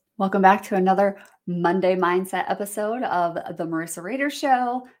Welcome back to another Monday Mindset episode of the Marissa Rader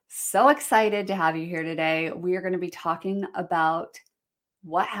Show. So excited to have you here today. We are going to be talking about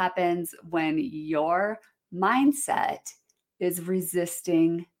what happens when your mindset is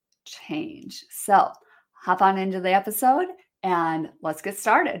resisting change. So hop on into the episode and let's get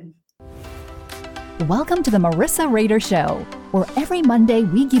started. Welcome to the Marissa Rader Show, where every Monday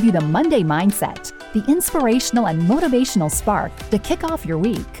we give you the Monday Mindset, the inspirational and motivational spark to kick off your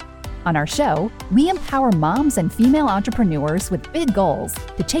week. On our show, we empower moms and female entrepreneurs with big goals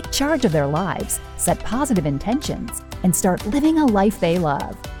to take charge of their lives, set positive intentions, and start living a life they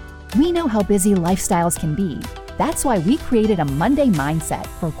love. We know how busy lifestyles can be. That's why we created a Monday Mindset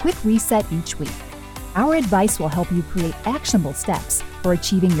for a quick reset each week. Our advice will help you create actionable steps for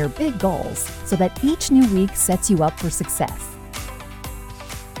achieving your big goals so that each new week sets you up for success.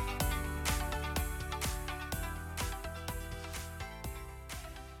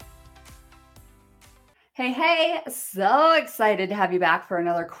 Hey, so excited to have you back for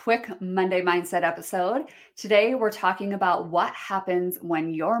another quick Monday Mindset episode. Today, we're talking about what happens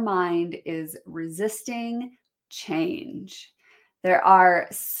when your mind is resisting change. There are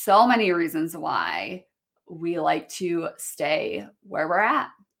so many reasons why we like to stay where we're at.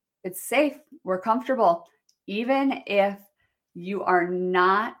 It's safe, we're comfortable, even if you are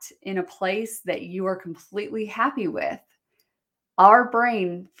not in a place that you are completely happy with. Our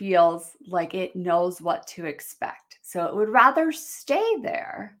brain feels like it knows what to expect. So it would rather stay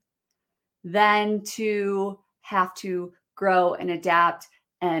there than to have to grow and adapt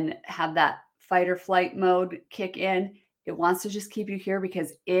and have that fight or flight mode kick in. It wants to just keep you here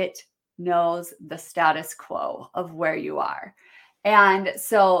because it knows the status quo of where you are. And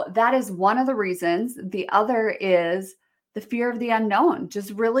so that is one of the reasons. The other is the fear of the unknown,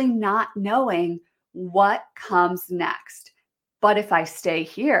 just really not knowing what comes next. But if I stay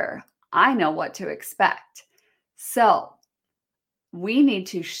here, I know what to expect. So we need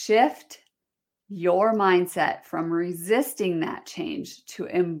to shift your mindset from resisting that change to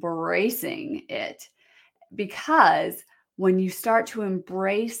embracing it. Because when you start to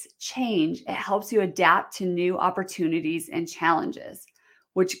embrace change, it helps you adapt to new opportunities and challenges,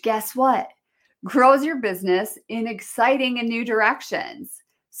 which guess what? Grows your business in exciting and new directions.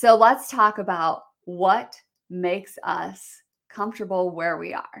 So let's talk about what makes us comfortable where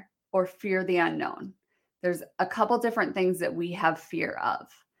we are or fear the unknown. There's a couple different things that we have fear of.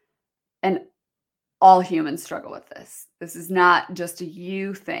 And all humans struggle with this. This is not just a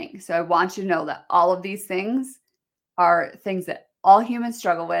you thing. So I want you to know that all of these things are things that all humans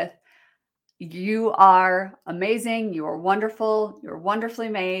struggle with. You are amazing. You are wonderful. You're wonderfully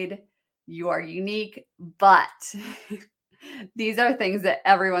made. You are unique. But these are things that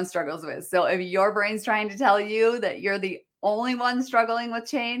everyone struggles with. So if your brain's trying to tell you that you're the only one struggling with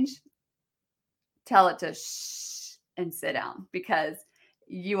change, tell it to shh and sit down because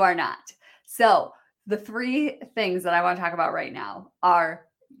you are not. So the three things that I want to talk about right now are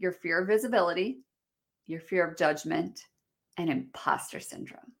your fear of visibility, your fear of judgment, and imposter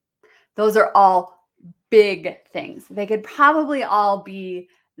syndrome. Those are all big things. They could probably all be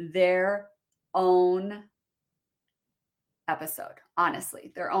their own episode,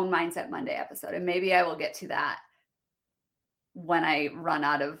 honestly, their own Mindset Monday episode. And maybe I will get to that when I run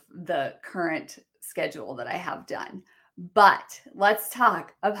out of the current schedule that I have done. But let's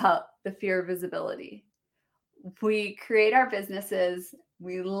talk about the fear of visibility. We create our businesses.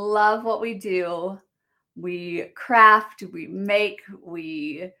 We love what we do. We craft, we make,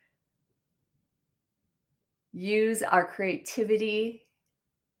 we use our creativity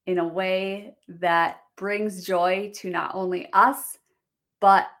in a way that brings joy to not only us,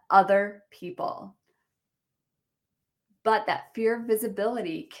 but other people. But that fear of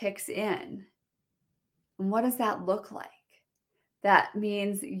visibility kicks in. And what does that look like? That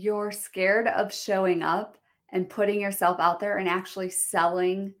means you're scared of showing up and putting yourself out there and actually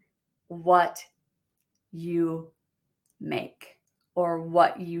selling what you make or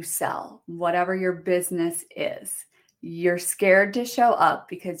what you sell, whatever your business is. You're scared to show up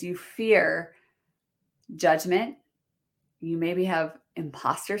because you fear judgment. You maybe have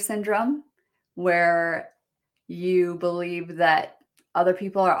imposter syndrome where you believe that other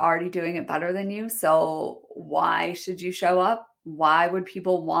people are already doing it better than you. So why should you show up? Why would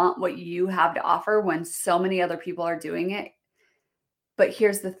people want what you have to offer when so many other people are doing it? But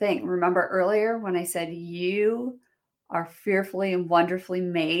here's the thing. Remember earlier when I said you are fearfully and wonderfully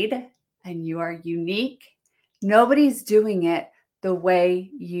made and you are unique? Nobody's doing it the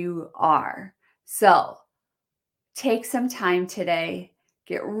way you are. So take some time today,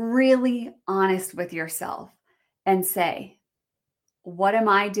 get really honest with yourself and say, what am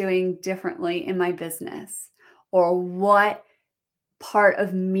I doing differently in my business? Or what part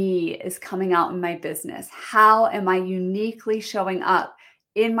of me is coming out in my business? How am I uniquely showing up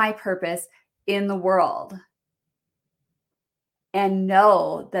in my purpose in the world? And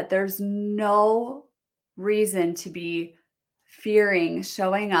know that there's no reason to be fearing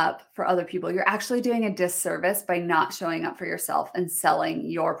showing up for other people. You're actually doing a disservice by not showing up for yourself and selling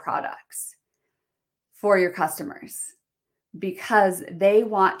your products for your customers, because they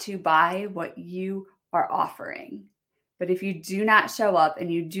want to buy what you are offering. But if you do not show up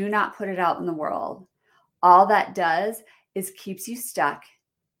and you do not put it out in the world, all that does is keeps you stuck,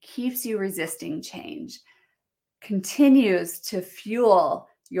 keeps you resisting change, continues to fuel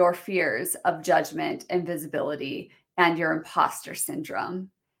your fears of judgment and visibility and your imposter syndrome.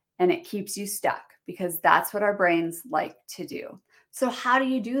 And it keeps you stuck because that's what our brains like to do. So how do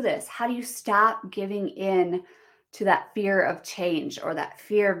you do this? How do you stop giving in to that fear of change or that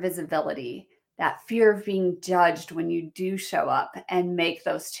fear of visibility, that fear of being judged when you do show up and make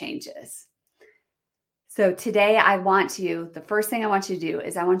those changes? So today the first thing I want you to do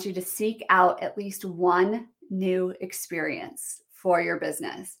is I want you to seek out at least one new experience for your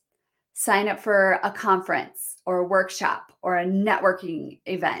business. Sign up for a conference or a workshop or a networking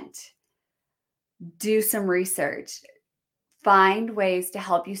event. Do some research. Find ways to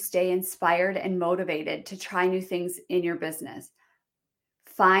help you stay inspired and motivated to try new things in your business.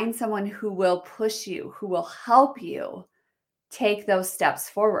 Find someone who will push you, who will help you take those steps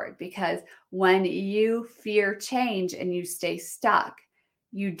forward, because when you fear change and you stay stuck,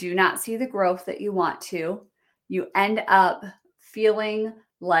 you do not see the growth that you want to. You end up feeling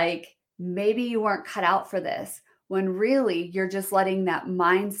like maybe you weren't cut out for this, when really you're just letting that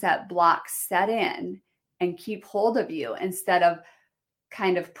mindset block set in and keep hold of you instead of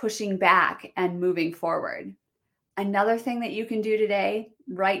kind of pushing back and moving forward. Another thing that you can do today,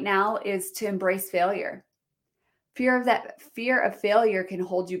 right now, is to embrace failure. Fear of failure can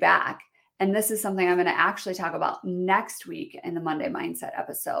hold you back. And this is something I'm going to actually talk about next week in the Monday Mindset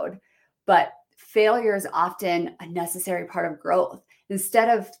episode. But failure is often a necessary part of growth. Instead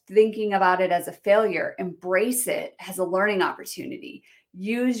of thinking about it as a failure, embrace it as a learning opportunity.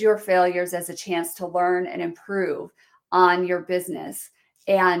 Use your failures as a chance to learn and improve on your business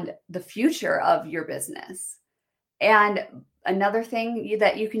and the future of your business. And another thing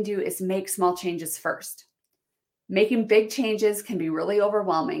that you can do is make small changes first. Making big changes can be really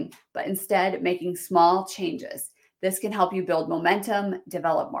overwhelming, but instead making small changes. This can help you build momentum,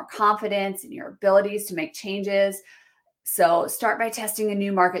 develop more confidence in your abilities to make changes. So start by testing a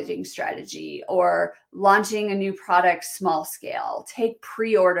new marketing strategy or launching a new product small scale. Take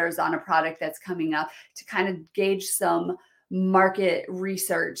pre-orders on a product that's coming up to kind of gauge some market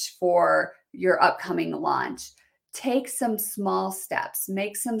research for your upcoming launch. Take some small steps,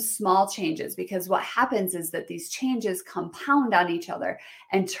 make some small changes, because what happens is that these changes compound on each other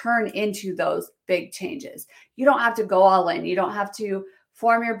and turn into those big changes. You don't have to go all in. You don't have to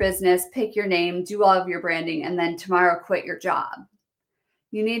form your business, pick your name, do all of your branding, and then tomorrow quit your job.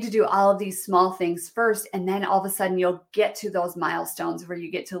 You need to do all of these small things first, and then all of a sudden you'll get to those milestones where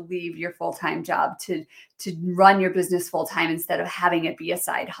you get to leave your full-time job to run your business full-time instead of having it be a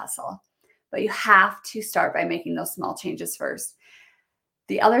side hustle. But you have to start by making those small changes first.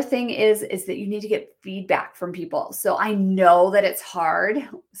 The other thing is that you need to get feedback from people. So I know that it's hard,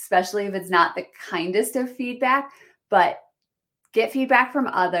 especially if it's not the kindest of feedback, but get feedback from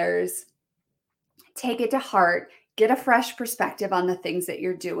others, take it to heart, get a fresh perspective on the things that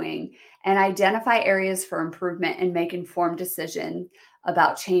you're doing, and identify areas for improvement and make informed decisions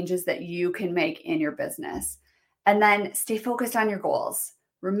about changes that you can make in your business. And then stay focused on your goals.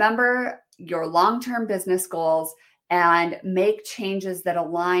 Remember your long-term business goals and make changes that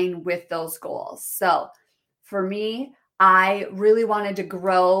align with those goals. So for me, I really wanted to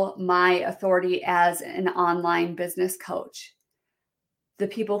grow my authority as an online business coach. The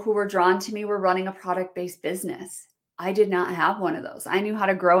people who were drawn to me were running a product-based business. I did not have one of those. I knew how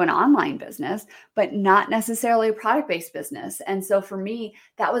to grow an online business, but not necessarily a product-based business. And so for me,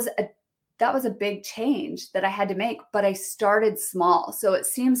 that was a big change that I had to make, but I started small. So it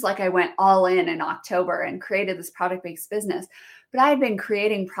seems like I went all in October and created this product-based business, but I had been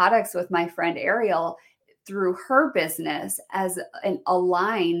creating products with my friend Ariel through her business as a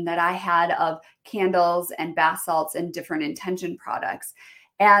line that I had of candles and bath salts and different intention products.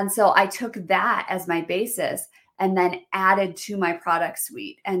 And so I took that as my basis and then added to my product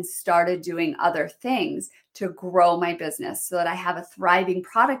suite and started doing other things to grow my business so that I have a thriving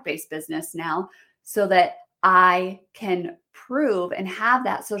product-based business now, so that I can prove and have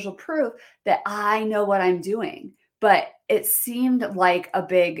that social proof that I know what I'm doing. But it seemed like a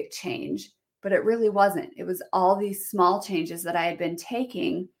big change, but it really wasn't. It was all these small changes that I had been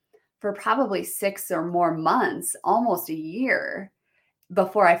taking for probably 6 or more months, almost a year,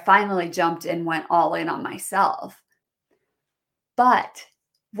 before I finally jumped and went all in on myself. But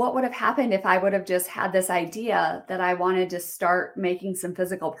what would have happened if I would have just had this idea that I wanted to start making some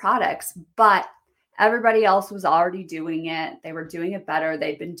physical products, but everybody else was already doing it. They were doing it better.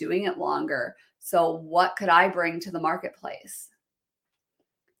 They'd been doing it longer. So what could I bring to the marketplace?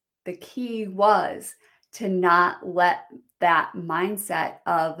 The key was to not let that mindset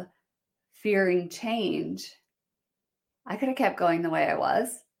of fearing change. I could have kept going the way I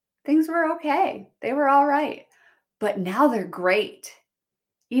was. Things were okay. They were all right. But now they're great,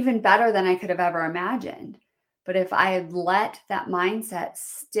 even better than I could have ever imagined. But if I had let that mindset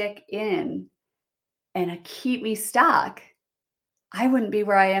stick in and keep me stuck, I wouldn't be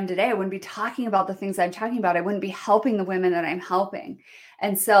where I am today. I wouldn't be talking about the things I'm talking about. I wouldn't be helping the women that I'm helping.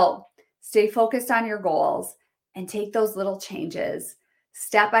 And so stay focused on your goals and take those little changes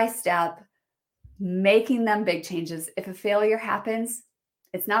step by step, making them big changes. If a failure happens,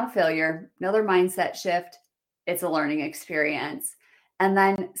 it's not a failure, another mindset shift. It's a learning experience. And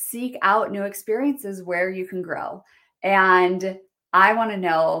then seek out new experiences where you can grow. And I want to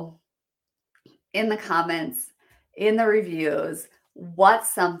know in the comments, in the reviews,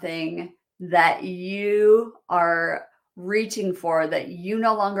 what's something that you are reaching for that you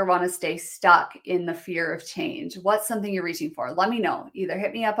no longer want to stay stuck in the fear of change? What's something you're reaching for? Let me know. Either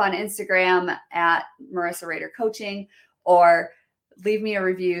hit me up on Instagram at Marissa Rader Coaching, or leave me a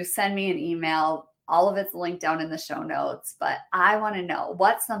review, send me an email. All of it's linked down in the show notes. But I want to know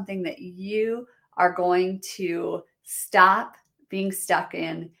what's something that you are going to stop being stuck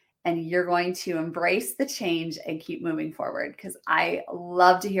in, and you're going to embrace the change and keep moving forward, because I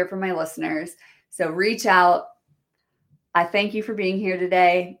love to hear from my listeners. So reach out. I thank you for being here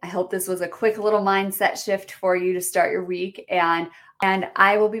today. I hope this was a quick little mindset shift for you to start your week. And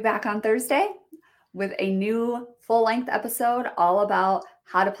I will be back on Thursday with a new full-length episode all about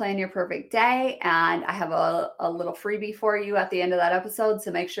how to plan your perfect day. And I have a little freebie for you at the end of that episode. So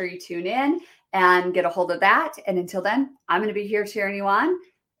make sure you tune in and get a hold of that. And until then, I'm going to be here cheering you on.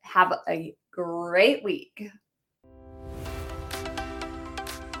 Have a great week.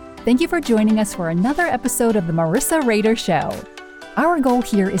 Thank you for joining us for another episode of the Marissa Rader Show. Our goal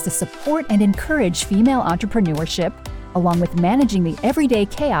here is to support and encourage female entrepreneurship, along with managing the everyday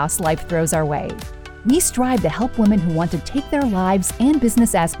chaos life throws our way. We strive to help women who want to take their lives and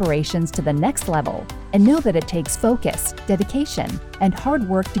business aspirations to the next level, and know that it takes focus, dedication, and hard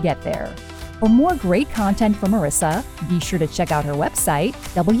work to get there. For more great content from Marissa, be sure to check out her website,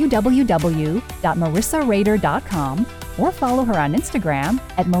 www.marissarader.com, or follow her on Instagram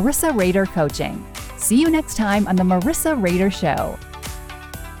at Marissa Rader Coaching. See you next time on the Marissa Rader Show.